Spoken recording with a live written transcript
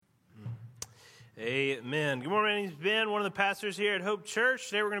Amen. Good morning. My name's Ben, one of the pastors here at Hope Church.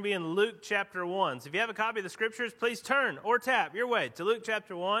 Today we're going to be in Luke chapter 1. So if you have a copy of the scriptures, please turn or tap your way to Luke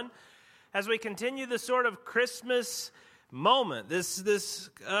chapter 1 as we continue the sort of Christmas moment, this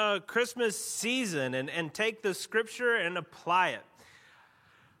Christmas season, and take the scripture and apply it.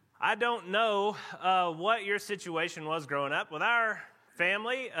 I don't know what your situation was growing up. With our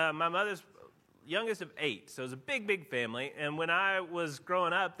family, my mother's youngest of 8, so it was a big family. And when I was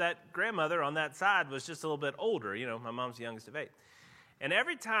growing up, that grandmother on that side was just a little bit older. You know, my mom's the youngest of 8. And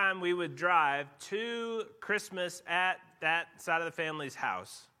every time we would drive to Christmas at that side of the family's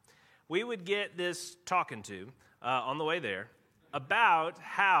house, we would get this talking to on the way there about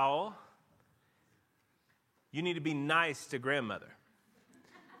how you need to be nice to grandmother.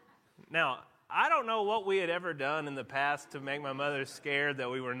 Now, I don't know what we had ever done in the past to make my mother scared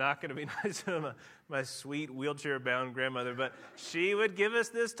that we were not going to be nice to my sweet wheelchair-bound grandmother, but she would give us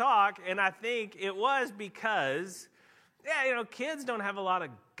this talk, and I think it was because, kids don't have a lot of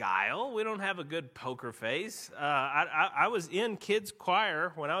guile. We don't have a good poker face. I was in kids'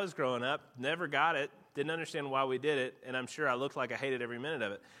 choir when I was growing up, never got it, didn't understand why we did it, and I'm sure I looked like I hated every minute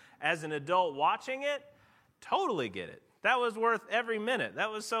of it. As an adult watching it, totally get it. That was worth every minute.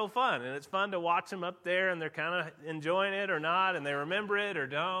 That was so fun. And it's fun to watch them up there, and they're kind of enjoying it or not, and they remember it or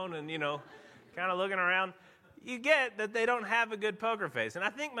don't, and, kind of looking around. You get that they don't have a good poker face. And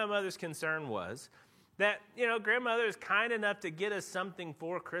I think my mother's concern was that, grandmother is kind enough to get us something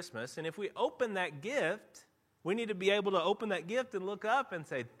for Christmas, and if we open that gift, we need to be able to open that gift and look up and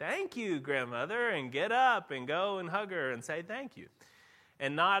say, "Thank you, grandmother," and get up and go and hug her and say thank you.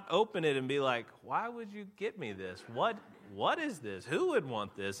 And not open it and be like, "Why would you get me this? What is this? Who would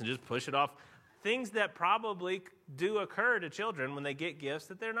want this?" And just push it off. Things that probably do occur to children when they get gifts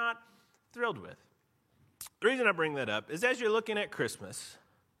that they're not thrilled with. The reason I bring that up is as you're looking at Christmas,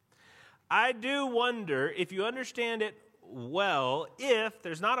 I do wonder if you understand it well, if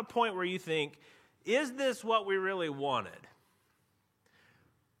there's not a point where you think, is this what we really wanted?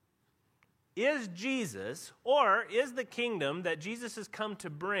 Is Jesus, or is the kingdom that Jesus has come to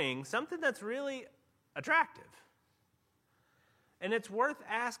bring something that's really attractive? And it's worth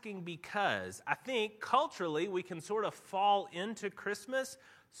asking because I think culturally we can sort of fall into Christmas.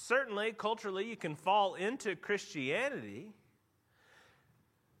 Certainly, culturally, you can fall into Christianity.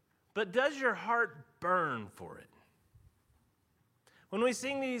 But does your heart burn for it? When we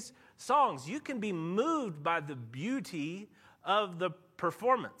sing these songs, you can be moved by the beauty of the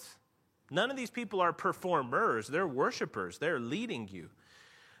performance. None of these people are performers. They're worshipers. They're leading you.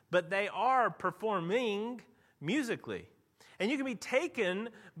 But they are performing musically. And you can be taken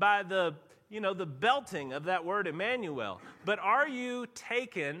by the belting of that word Emmanuel. But are you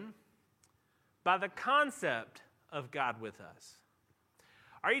taken by the concept of God with us?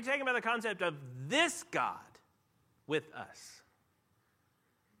 Are you taken by the concept of this God with us?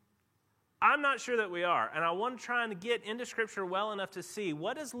 I'm not sure that we are, and I want to try and get into Scripture well enough to see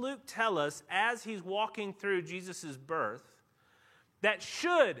what does Luke tell us as he's walking through Jesus' birth that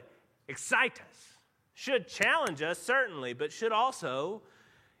should excite us, should challenge us, certainly, but should also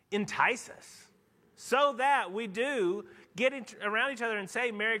entice us so that we do get around each other and say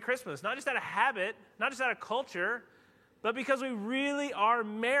Merry Christmas, not just out of habit, not just out of culture, but because we really are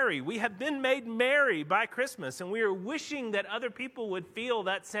merry. We have been made merry by Christmas, and we are wishing that other people would feel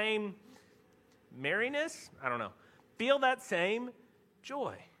that same merriness? I don't know. Feel that same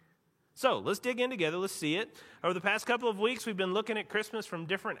joy. So let's dig in together. Let's see it. Over the past couple of weeks, we've been looking at Christmas from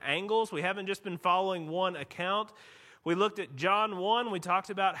different angles. We haven't just been following one account. We looked at John 1. We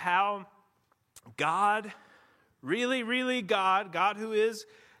talked about how God, really God who is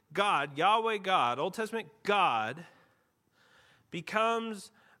God, Yahweh God, Old Testament God, becomes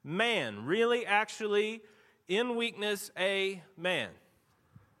man, really actually in weakness a man.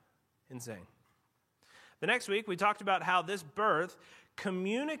 Insane. The next week, we talked about how this birth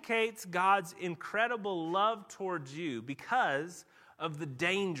communicates God's incredible love towards you because of the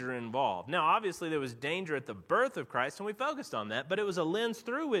danger involved. Now, obviously, there was danger at the birth of Christ, and we focused on that, but it was a lens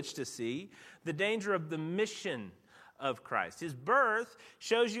through which to see the danger of the mission of Christ. His birth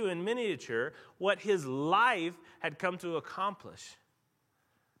shows you in miniature what his life had come to accomplish.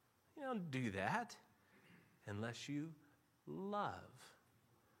 You don't do that unless you love.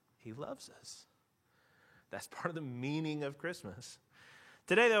 He loves us. That's part of the meaning of Christmas.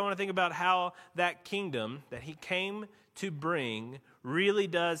 Today, though, I want to think about how that kingdom that he came to bring really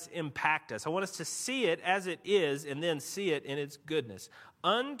does impact us. I want us to see it as it is and then see it in its goodness.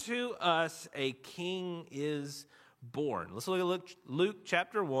 Unto us a king is born. Let's look at Luke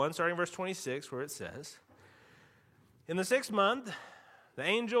chapter 1, starting verse 26, where it says, "In the 6th month, the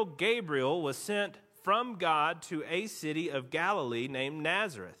angel Gabriel was sent from God to a city of Galilee named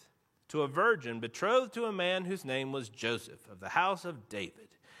Nazareth, to a virgin betrothed to a man whose name was Joseph, of the house of David.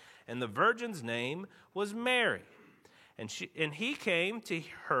 And the virgin's name was Mary. And he came to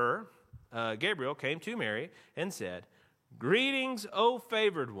her, Gabriel came to Mary and said, "Greetings, O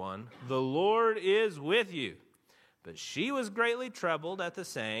favored one, the Lord is with you." But she was greatly troubled at the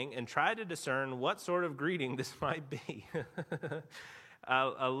saying and tried to discern what sort of greeting this might be.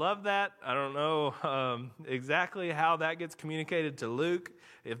 I love that. I don't know exactly how that gets communicated to Luke,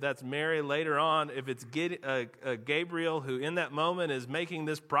 if that's Mary later on, if it's Gabriel who in that moment is making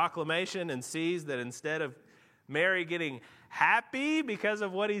this proclamation and sees that instead of Mary getting happy because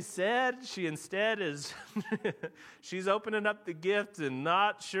of what he said, she instead is, she's opening up the gift and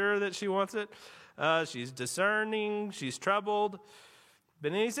not sure that she wants it. She's discerning, she's troubled.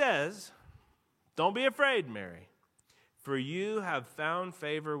 But then he says, "Don't be afraid, Mary, for you have found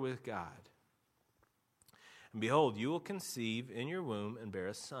favor with God. And behold, you will conceive in your womb and bear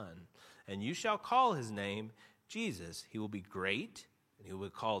a son, and you shall call his name Jesus. He will be great, and he will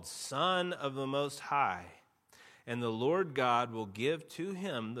be called Son of the Most High. And the Lord God will give to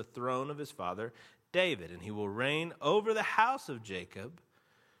him the throne of his father David, and he will reign over the house of Jacob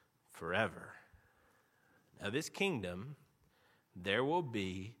forever. Of his kingdom there will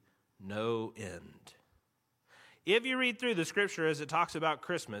be no end." If you read through the scripture as it talks about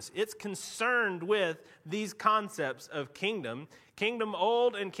Christmas, it's concerned with these concepts of kingdom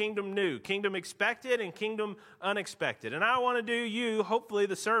old and kingdom new, kingdom expected and kingdom unexpected. And I want to do you, hopefully,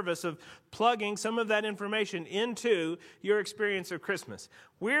 the service of plugging some of that information into your experience of Christmas.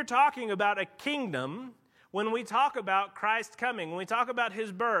 We're talking about a kingdom when we talk about Christ coming, when we talk about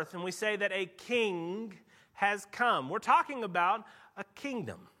his birth, and we say that a king has come. We're talking about a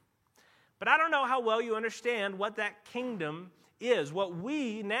kingdom. But I don't know how well you understand what that kingdom is, what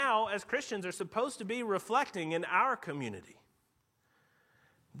we now as Christians are supposed to be reflecting in our community.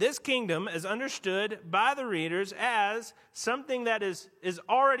 This kingdom is understood by the readers as something that is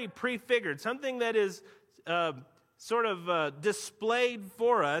already prefigured, something that is displayed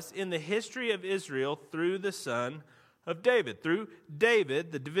for us in the history of Israel through the son of David, through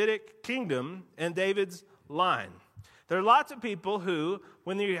David, the Davidic kingdom, and David's line. There are lots of people who,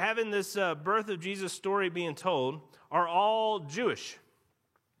 when you're having this birth of Jesus story being told, are all Jewish.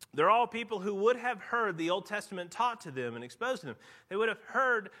 They're all people who would have heard the Old Testament taught to them and exposed to them. They would have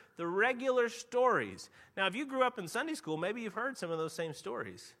heard the regular stories. Now, if you grew up in Sunday school, maybe you've heard some of those same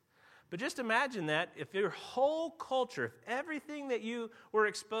stories. But just imagine that if your whole culture, if everything that you were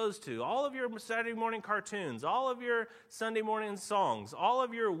exposed to, all of your Saturday morning cartoons, all of your Sunday morning songs, all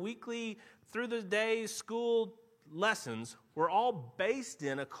of your weekly, through the day school lessons were all based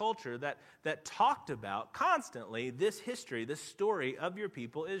in a culture that talked about constantly this history, this story of your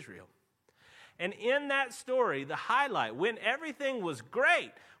people Israel. And in that story, the highlight, when everything was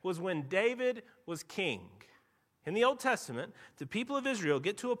great, was when David was king. In the Old Testament, the people of Israel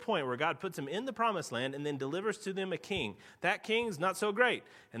get to a point where God puts them in the promised land and then delivers to them a king. That king's not so great,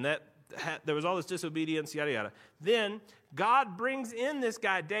 and there was all this disobedience, yada, yada. Then God brings in this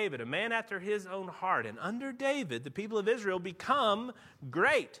guy David, a man after his own heart. And under David, the people of Israel become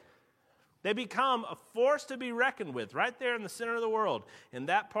great. They become a force to be reckoned with right there in the center of the world, in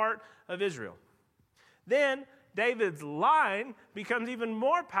that part of Israel. Then David's line becomes even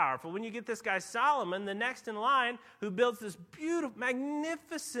more powerful when you get this guy Solomon, the next in line, who builds this beautiful,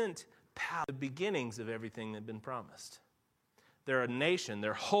 magnificent palace, the beginnings of everything that had been promised. They're a nation,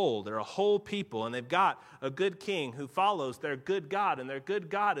 they're a whole people, and they've got a good king who follows their good God, and their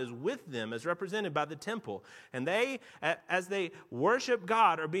good God is with them as represented by the temple. And they, as they worship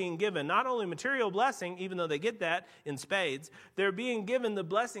God, are being given not only material blessing, even though they get that in spades, they're being given the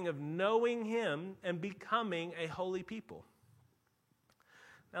blessing of knowing him and becoming a holy people.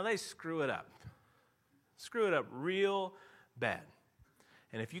 Now they screw it up real bad.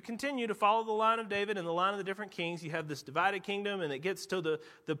 And if you continue to follow the line of David and the line of the different kings, you have this divided kingdom, and it gets to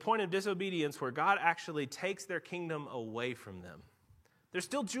the point of disobedience where God actually takes their kingdom away from them. They're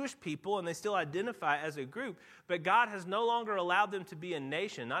still Jewish people, and they still identify as a group, but God has no longer allowed them to be a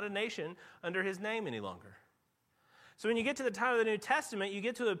nation, not a nation under his name any longer. So when you get to the time of the New Testament, you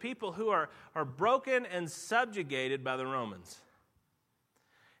get to the people who are broken and subjugated by the Romans.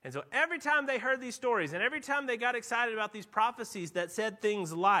 And so every time they heard these stories, and every time they got excited about these prophecies that said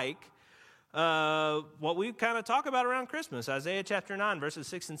things like, what we kind of talk about around Christmas, Isaiah chapter 9, verses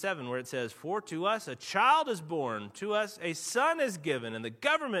 6 and 7, where it says, "For to us a child is born, to us a son is given, and the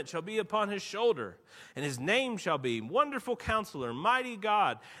government shall be upon his shoulder. And his name shall be Wonderful Counselor, Mighty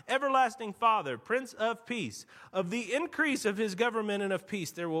God, Everlasting Father, Prince of Peace. Of the increase of his government and of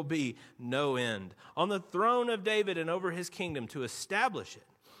peace there will be no end. On the throne of David and over his kingdom, to establish it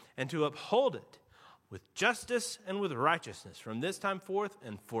and to uphold it with justice and with righteousness from this time forth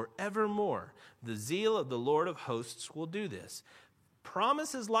and forevermore. The zeal of the Lord of hosts will do this."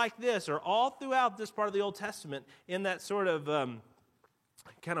 Promises like this are all throughout this part of the Old Testament in that sort of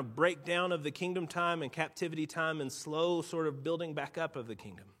kind of breakdown of the kingdom time and captivity time and slow sort of building back up of the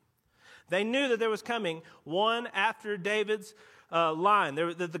kingdom. They knew that there was coming one after David's line.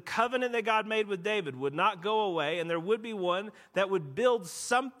 The covenant that God made with David would not go away, and there would be one that would build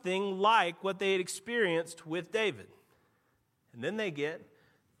something like what they had experienced with David. And then they get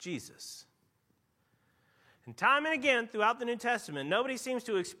Jesus. And time and again throughout the New Testament, nobody seems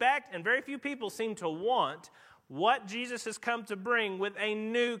to expect, and very few people seem to want, what Jesus has come to bring with a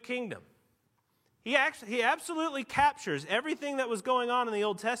new kingdom. He absolutely captures everything that was going on in the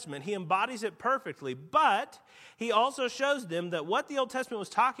Old Testament. He embodies it perfectly, but he also shows them that what the Old Testament was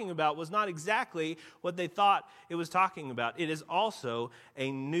talking about was not exactly what they thought it was talking about. It is also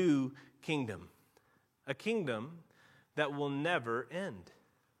a new kingdom, a kingdom that will never end.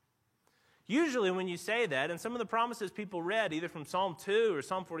 Usually when you say that, and some of the promises people read, either from Psalm 2 or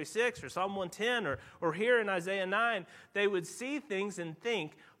Psalm 46 or Psalm 110 or here in Isaiah 9, they would see things and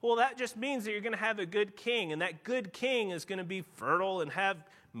think, well, that just means that you're going to have a good king, and that good king is going to be fertile and have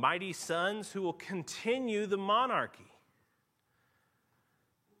mighty sons who will continue the monarchy.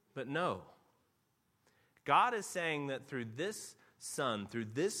 But no. God is saying that through this son, through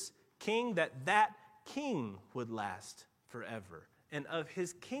this king, that king would last forever. And of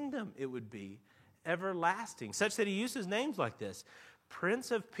his kingdom it would be everlasting, such that he uses names like this: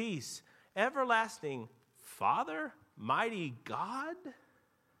 Prince of Peace, Everlasting Father, Mighty God.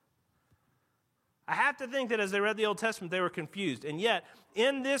 I have to think that as they read the Old Testament, they were confused. And yet,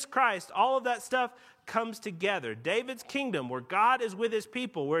 in this Christ, all of that stuff comes together. David's kingdom, where God is with his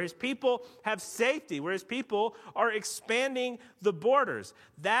people, where his people have safety, where his people are expanding the borders.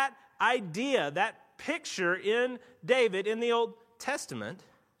 That idea, that picture in David in the Old Testament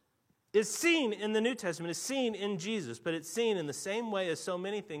is seen in the New Testament, is seen in Jesus, but it's seen in the same way as so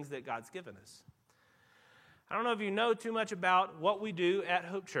many things that God's given us. I don't know if you know too much about what we do at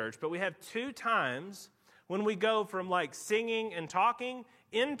Hope Church, but we have 2 times when we go from like singing and talking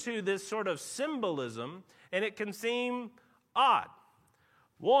into this sort of symbolism, and it can seem odd.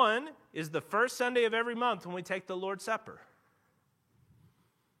 One is the first Sunday of every month when we take the Lord's Supper.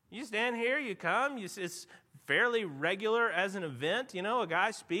 You stand here, you come, it's fairly regular as an event. You know, a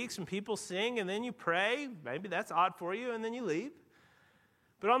guy speaks and people sing and then you pray. Maybe that's odd for you, and then you leave.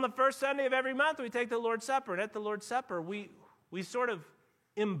 But on the first Sunday of every month, we take the Lord's Supper. And at the Lord's Supper, we sort of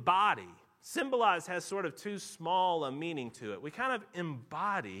embody. Symbolize has sort of too small a meaning to it. We kind of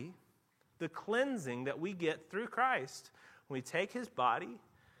embody the cleansing that we get through Christ when we take his body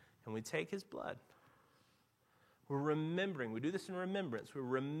and we take his blood. We're remembering. We do this in remembrance. We're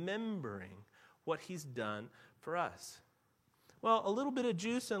remembering what he's done for us. Well, a little bit of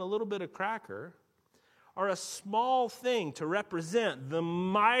juice and a little bit of cracker are a small thing to represent the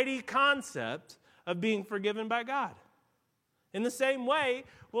mighty concept of being forgiven by God. In the same way,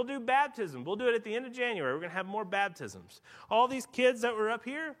 we'll do baptism. We'll do it at the end of January. We're going to have more baptisms. All these kids that were up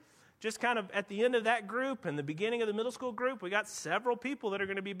here, just kind of at the end of that group and the beginning of the middle school group, we got several people that are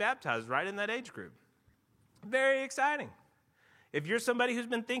going to be baptized right in that age group. Very exciting. If you're somebody who's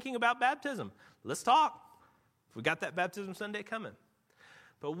been thinking about baptism, let's talk. We got that baptism Sunday coming.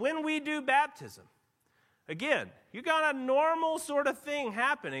 But when we do baptism, again, you got a normal sort of thing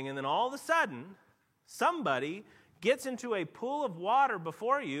happening, and then all of a sudden, somebody gets into a pool of water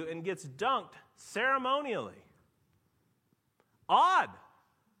before you and gets dunked ceremonially. Odd.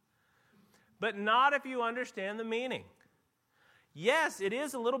 But not if you understand the meaning. Yes, it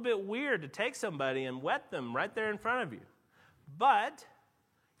is a little bit weird to take somebody and wet them right there in front of you. But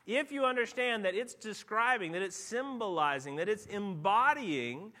if you understand that it's describing, that it's symbolizing, that it's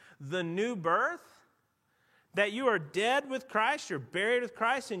embodying the new birth, that you are dead with Christ, you're buried with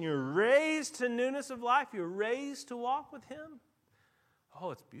Christ, and you're raised to newness of life, you're raised to walk with him,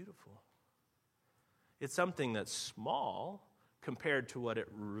 oh, it's beautiful. It's something that's small compared to what it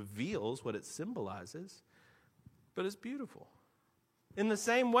reveals, what it symbolizes, but it's beautiful. In the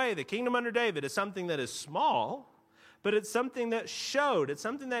same way, the kingdom under David is something that is small, but it's something that showed, it's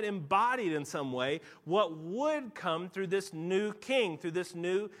something that embodied in some way what would come through this new king, through this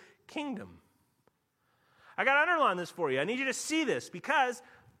new kingdom. I got to underline this for you. I need you to see this because,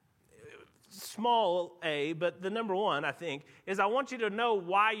 small a, but the number one, I think, is I want you to know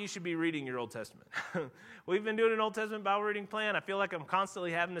why you should be reading your Old Testament. We've been doing an Old Testament Bible reading plan. I feel like I'm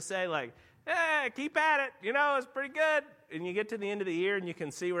constantly having to say, like, hey, keep at it. It's pretty good. And you get to the end of the year and you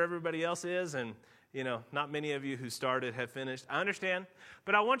can see where everybody else is. And, not many of you who started have finished. I understand.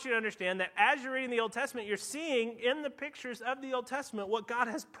 But I want you to understand that as you're reading the Old Testament, you're seeing in the pictures of the Old Testament what God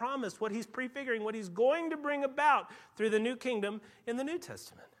has promised, what he's prefiguring, what he's going to bring about through the new kingdom in the New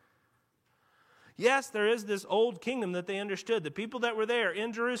Testament. Yes, there is this old kingdom that they understood. The people that were there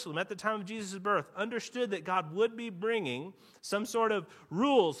in Jerusalem at the time of Jesus' birth understood that God would be bringing some sort of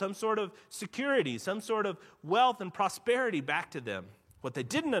rule, some sort of security, some sort of wealth and prosperity back to them. What they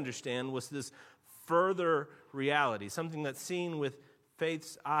didn't understand was this further reality, something that's seen with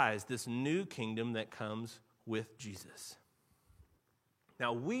faith's eyes, this new kingdom that comes with Jesus.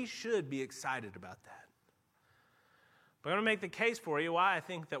 Now, we should be excited about that. But I'm going to make the case for you why I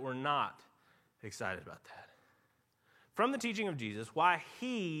think that we're not excited about that. From the teaching of Jesus, why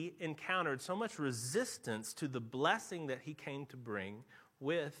he encountered so much resistance to the blessing that he came to bring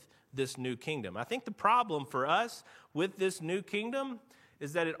with this new kingdom. I think the problem for us with this new kingdom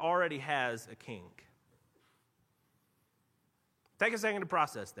is that it already has a king. Take a second to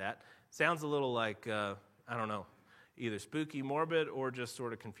process that. Sounds a little like, either spooky, morbid, or just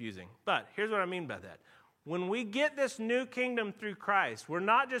sort of confusing. But here's what I mean by that. When we get this new kingdom through Christ, we're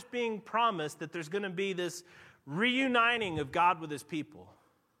not just being promised that there's going to be this reuniting of God with his people.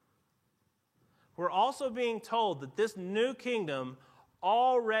 We're also being told that this new kingdom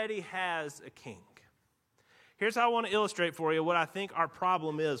already has a king. Here's how I want to illustrate for you what I think our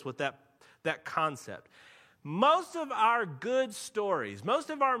problem is with that concept. Most of our good stories, most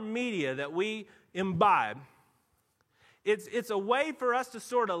of our media that we imbibe, it's a way for us to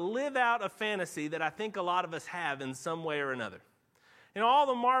sort of live out a fantasy that I think a lot of us have in some way or another. All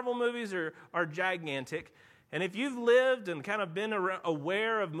the Marvel movies are gigantic. And if you've lived and kind of been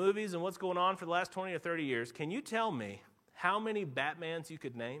aware of movies and what's going on for the last 20 or 30 years, can you tell me how many Batmans you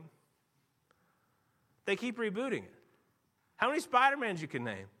could name? They keep rebooting it. How many Spider-Mans you can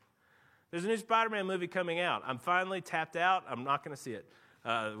name? There's a new Spider-Man movie coming out. I'm finally tapped out. I'm not going to see it.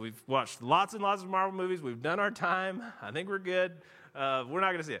 We've watched lots and lots of Marvel movies. We've done our time. I think we're good. We're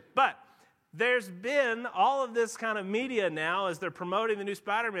not going to see it. But there's been all of this kind of media now as they're promoting the new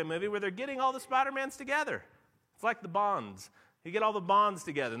Spider-Man movie where they're getting all the Spider-Mans together. It's like the Bonds. You get all the Bonds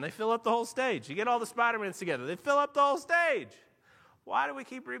together and they fill up the whole stage. You get all the Spider-Mans together. They fill up the whole stage. Why do we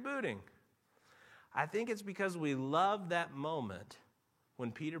keep rebooting? I think it's because we love that moment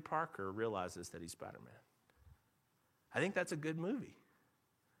when Peter Parker realizes that he's Spider-Man. I think that's a good movie.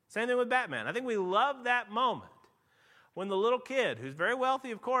 Same thing with Batman. I think we love that moment when the little kid, who's very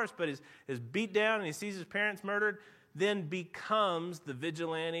wealthy, of course, but is beat down and he sees his parents murdered, then becomes the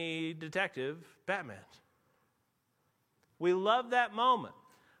vigilante detective Batman. We love that moment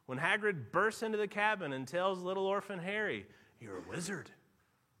when Hagrid bursts into the cabin and tells little orphan Harry, "You're a wizard."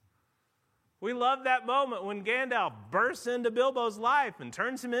 We love that moment when Gandalf bursts into Bilbo's life and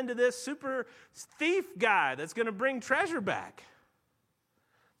turns him into this super thief guy that's going to bring treasure back.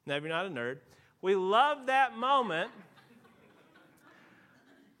 Now, if you're not a nerd, we love that moment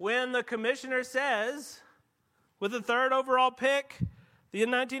when the commissioner says, with the third overall pick, the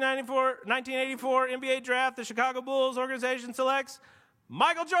 1984 NBA draft, the Chicago Bulls organization selects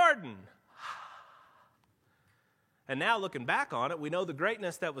Michael Jordan. And now, looking back on it, we know the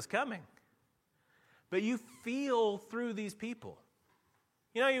greatness that was coming. But you feel through these people.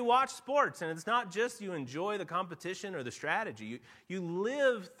 You watch sports, and it's not just you enjoy the competition or the strategy. You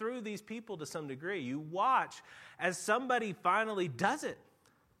live through these people to some degree. You watch as somebody finally does it.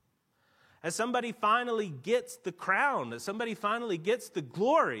 As somebody finally gets the crown. As somebody finally gets the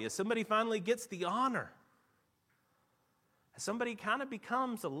glory. As somebody finally gets the honor. As somebody kind of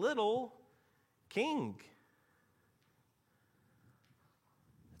becomes a little king.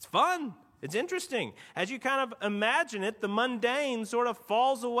 It's fun. It's interesting. As you kind of imagine it, the mundane sort of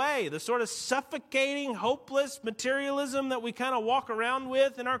falls away. The sort of suffocating, hopeless materialism that we kind of walk around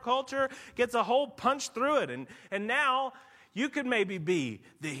with in our culture gets a hole punched through it. And now you could maybe be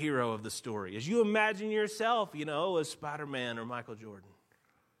the hero of the story as you imagine yourself, as Spider-Man or Michael Jordan.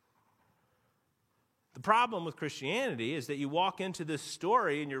 The problem with Christianity is that you walk into this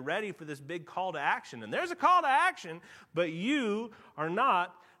story and you're ready for this big call to action. And there's a call to action, but you are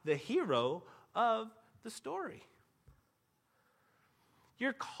not the hero of the story.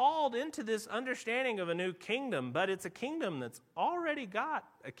 You're called into this understanding of a new kingdom, but it's a kingdom that's already got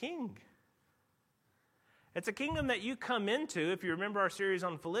a king. It's a kingdom that you come into, if you remember our series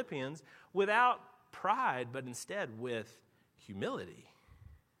on Philippians, without pride, but instead with humility.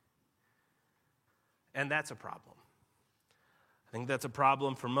 And that's a problem. I think that's a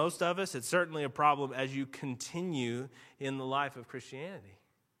problem for most of us. It's certainly a problem as you continue in the life of Christianity.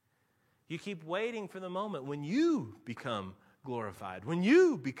 You keep waiting for the moment when you become glorified, when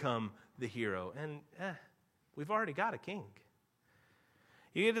you become the hero. And we've already got a king.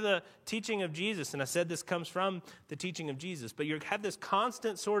 You get to the teaching of Jesus, and I said this comes from the teaching of Jesus, but you have this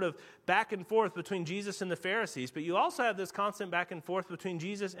constant sort of back and forth between Jesus and the Pharisees, but you also have this constant back and forth between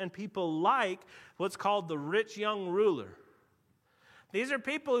Jesus and people like what's called the rich young ruler. These are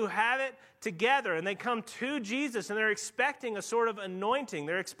people who have it together, and they come to Jesus, and they're expecting a sort of anointing.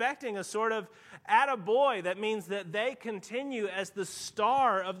 They're expecting a sort of attaboy that means that they continue as the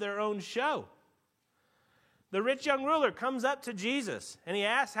star of their own show. The rich young ruler comes up to Jesus, and he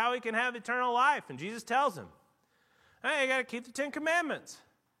asks how he can have eternal life, and Jesus tells him, hey, you got to keep the 10 Commandments.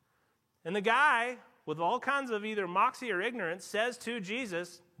 And the guy, with all kinds of either moxie or ignorance, says to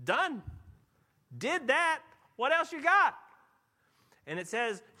Jesus, done. Did that. What else you got? And it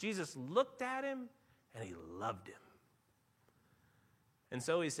says, Jesus looked at him, and he loved him. And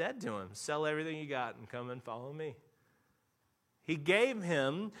so he said to him, sell everything you got and come and follow me. He gave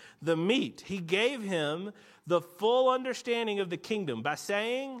him the meat. He gave him the full understanding of the kingdom by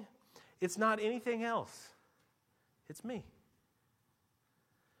saying, it's not anything else. It's me.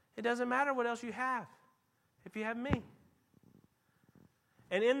 It doesn't matter what else you have if you have me.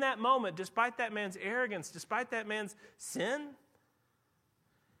 And in that moment, despite that man's arrogance, despite that man's sin,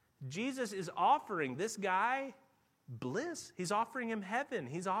 Jesus is offering this guy bliss. He's offering him heaven.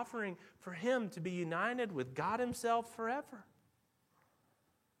 He's offering for him to be united with God himself forever.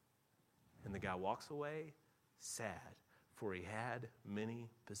 And the guy walks away sad, for he had many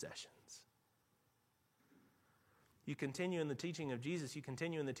possessions. You continue in the teaching of Jesus, you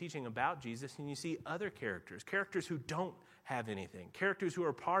continue in the teaching about Jesus, and you see other characters who don't have anything, characters who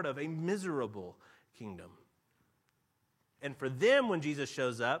are part of a miserable kingdom. And for them, when Jesus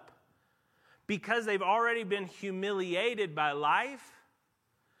shows up, because they've already been humiliated by life,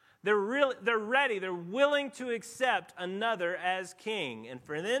 they're ready, they're willing to accept another as king. And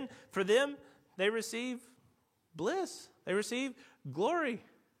for them, they receive bliss. They receive glory.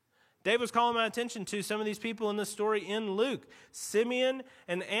 Dave was calling my attention to some of these people in this story in Luke, Simeon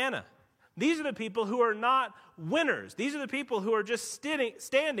and Anna. These are the people who are not winners. These are the people who are just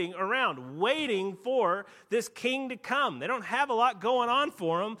standing around waiting for this king to come. They don't have a lot going on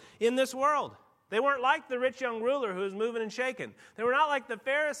for them in this world. They weren't like the rich young ruler who was moving and shaking. They were not like the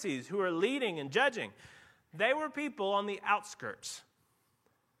Pharisees who were leading and judging. They were people on the outskirts.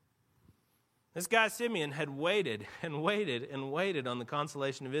 This guy Simeon had waited and waited and waited on the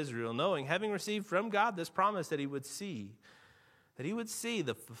consolation of Israel, knowing, having received from God this promise that he would see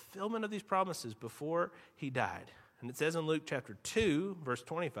the fulfillment of these promises before he died. And it says in Luke chapter 2, verse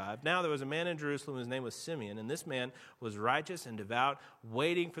 25, now there was a man in Jerusalem whose name was Simeon, and this man was righteous and devout,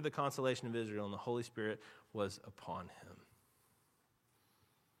 waiting for the consolation of Israel, and the Holy Spirit was upon him.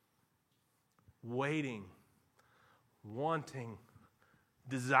 Waiting, wanting,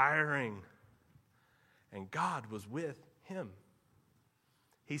 desiring, and God was with him.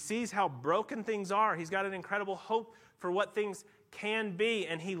 He sees how broken things are. He's got an incredible hope for what things can be,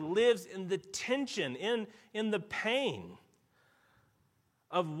 and he lives in the tension, in the pain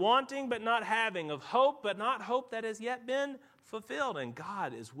of wanting but not having, of hope but not hope that has yet been fulfilled, and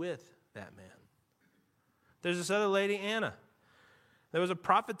God is with that man. There's this other lady, Anna. There was a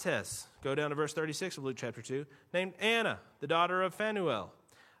prophetess, go down to verse 36 of Luke chapter 2, named Anna, the daughter of Phanuel,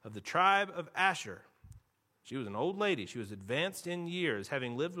 of the tribe of Asher. She was an old lady. She was advanced in years,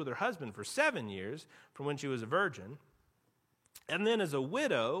 having lived with her husband for 7 years from when she was a virgin, and then as a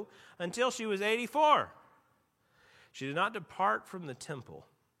widow until she was 84. She did not depart from the temple,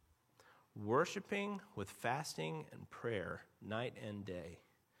 worshiping with fasting and prayer night and day.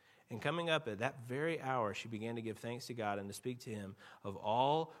 And coming up at that very hour, she began to give thanks to God and to speak to him of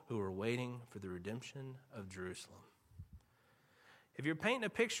all who were waiting for the redemption of Jerusalem. If you're painting a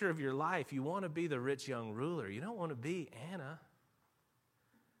picture of your life, you want to be the rich young ruler. You don't want to be Anna.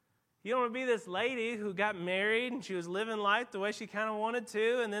 You don't want to be this lady who got married and she was living life the way she kind of wanted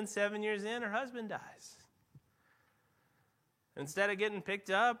to, and then 7 years in, her husband dies. Instead of getting picked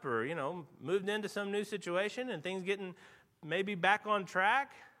up or, moved into some new situation and things getting maybe back on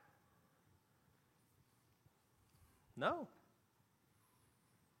track, no.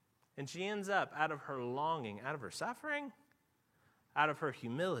 And she ends up, out of her longing, out of her suffering, out of her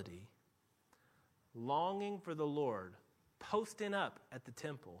humility, longing for the Lord, posting up at the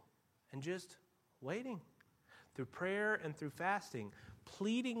temple and just waiting through prayer and through fasting,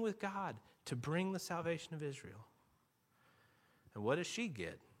 pleading with God to bring the salvation of Israel. And what does she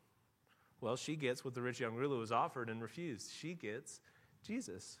get? Well, she gets what the rich young ruler was offered and refused. She gets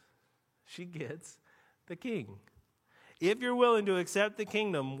Jesus. She gets the king. If you're willing to accept the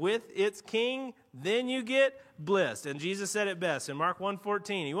kingdom with its king, then you get blessed. And Jesus said it best in Mark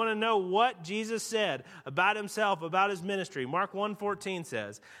 1:14. You want to know what Jesus said about himself, about his ministry? Mark 1:14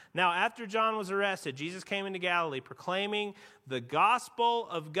 says, "Now after John was arrested, Jesus came into Galilee proclaiming the gospel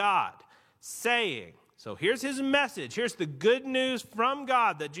of God, saying," so here's his message. Here's the good news from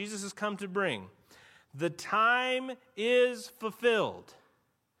God that Jesus has come to bring. "The time is fulfilled,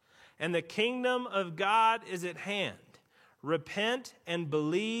 and the kingdom of God is at hand. Repent and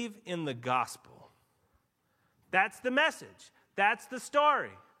believe in the gospel." That's the message. That's the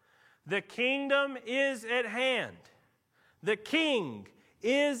story. The kingdom is at hand. The king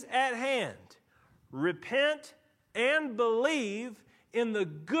is at hand. Repent and believe in the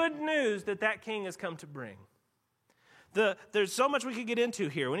good news that that king has come to bring. There's so much we could get into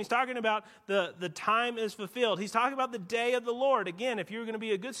here. When he's talking about the time is fulfilled, he's talking about the day of the Lord. Again, if you're going to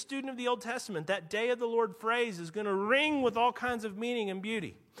be a good student of the Old Testament, that day of the Lord phrase is going to ring with all kinds of meaning and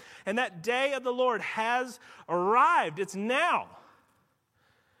beauty. And that day of the Lord has arrived. It's now.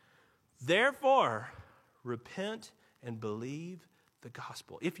 Therefore, repent and believe the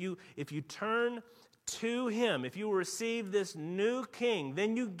gospel. If you turn to him, if you receive this new king,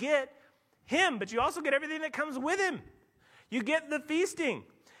 then you get him, but you also get everything that comes with him. You get the feasting.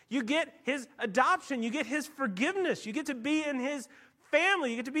 You get his adoption. You get his forgiveness. You get to be in his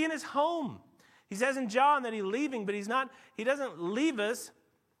family. You get to be in his home. He says in John that he's leaving, but he doesn't leave us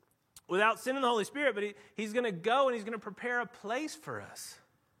without sending the Holy Spirit, but he's going to go and he's going to prepare a place for us.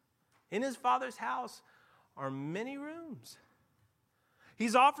 In his Father's house are many rooms.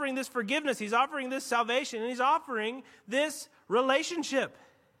 He's offering this forgiveness. He's offering this salvation, and he's offering this relationship.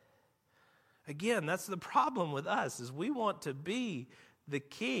 Again, that's the problem with us, is we want to be the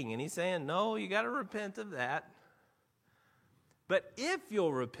king. And he's saying, no, you got to repent of that. But if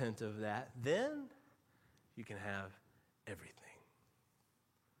you'll repent of that, then you can have everything.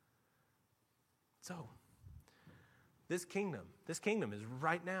 So, this kingdom is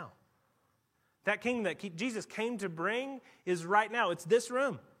right now. That kingdom that Jesus came to bring is right now. It's this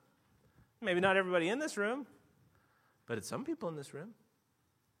room. Maybe not everybody in this room, but it's some people in this room.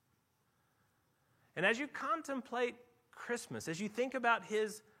 And as you contemplate Christmas, as you think about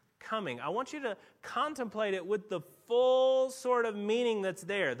his coming, I want you to contemplate it with the full sort of meaning that's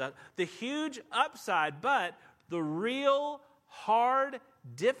there, the huge upside, but the real hard,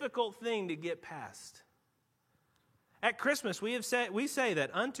 difficult thing to get past. At Christmas, we say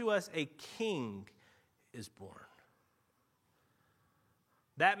that unto us a king is born.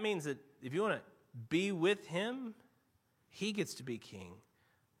 That means that if you want to be with him, he gets to be king,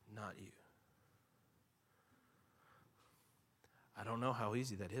 not you. I don't know how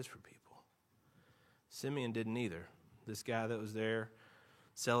easy that is for people. Simeon didn't either. This guy that was there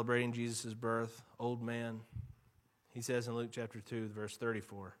celebrating Jesus' birth, old man, he says in Luke chapter 2, verse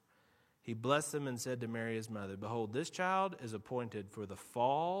 34, he blessed them and said to Mary his mother, "Behold, this child is appointed for the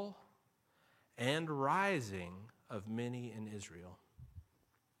fall and rising of many in Israel,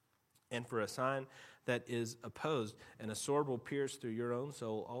 and for a sign that is opposed, and a sword will pierce through your own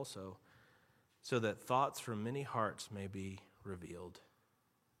soul also, so that thoughts from many hearts may be revealed."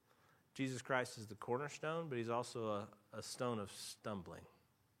 Jesus Christ is the cornerstone, but he's also a stone of stumbling.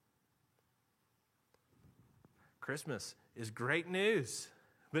 Christmas is great news,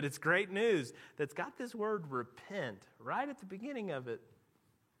 but it's great news that's got this word repent right at the beginning of it.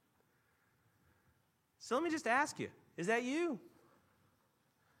 So let me just ask you, is that you?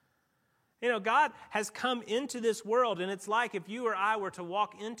 You know, God has come into this world, and it's like if you or I were to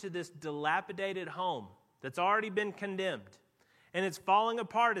walk into this dilapidated home that's already been condemned, and it's falling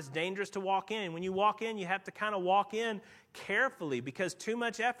apart. It's dangerous to walk in. When you walk in, you have to kind of walk in carefully because too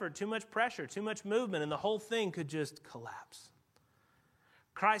much effort, too much pressure, too much movement, and the whole thing could just collapse.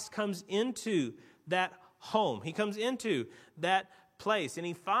 Christ comes into that home. He comes into that place, and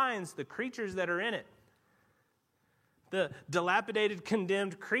he finds the creatures that are in it. The dilapidated,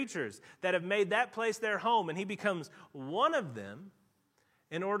 condemned creatures that have made that place their home, and he becomes one of them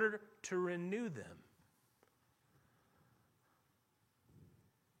in order to renew them.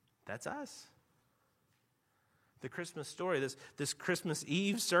 That's us. The Christmas story, this Christmas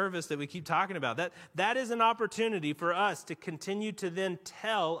Eve service that we keep talking about, that is an opportunity for us to continue to then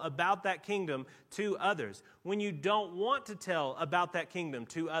tell about that kingdom to others. When you don't want to tell about that kingdom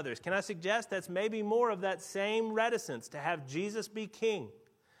to others, can I suggest that's maybe more of that same reticence to have Jesus be king,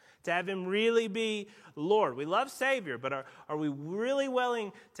 To have him really be Lord. We love Savior, but are we really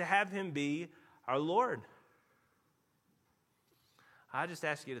willing to have him be our Lord? I just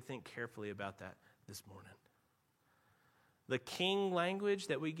ask you to think carefully about that this morning. The king language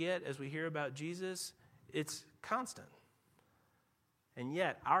that we get as we hear about Jesus, it's constant. And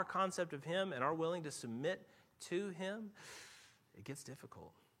yet, our concept of him and our willing to submit to him, it gets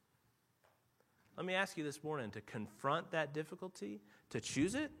difficult. Let me ask you this morning to confront that difficulty, to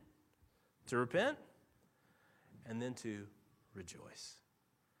choose it, to repent, and then to rejoice.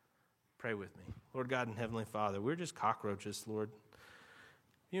 Pray with me. Lord God and Heavenly Father, we're just cockroaches, Lord.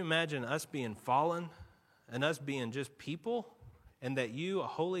 Can you imagine us being fallen and us being just people, and that you, a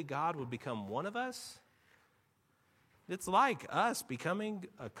holy God, would become one of us? It's like us becoming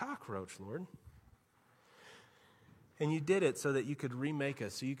a cockroach, Lord. And you did it so that you could remake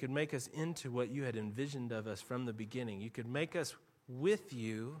us, so you could make us into what you had envisioned of us from the beginning. You could make us with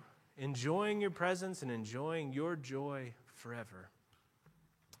you, enjoying your presence and enjoying your joy forever.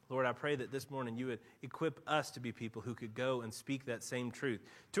 Lord, I pray that this morning you would equip us to be people who could go and speak that same truth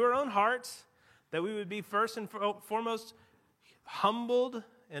to our own hearts, that we would be first and foremost humbled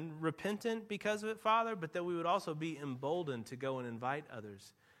and repentant because of it, Father, but that we would also be emboldened to go and invite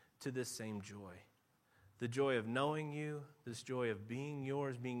others to this same joy. The joy of knowing you, this joy of being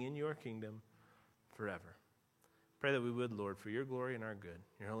yours, being in your kingdom forever. Pray that we would, Lord, for your glory and our good.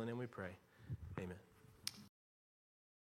 In your holy name we pray.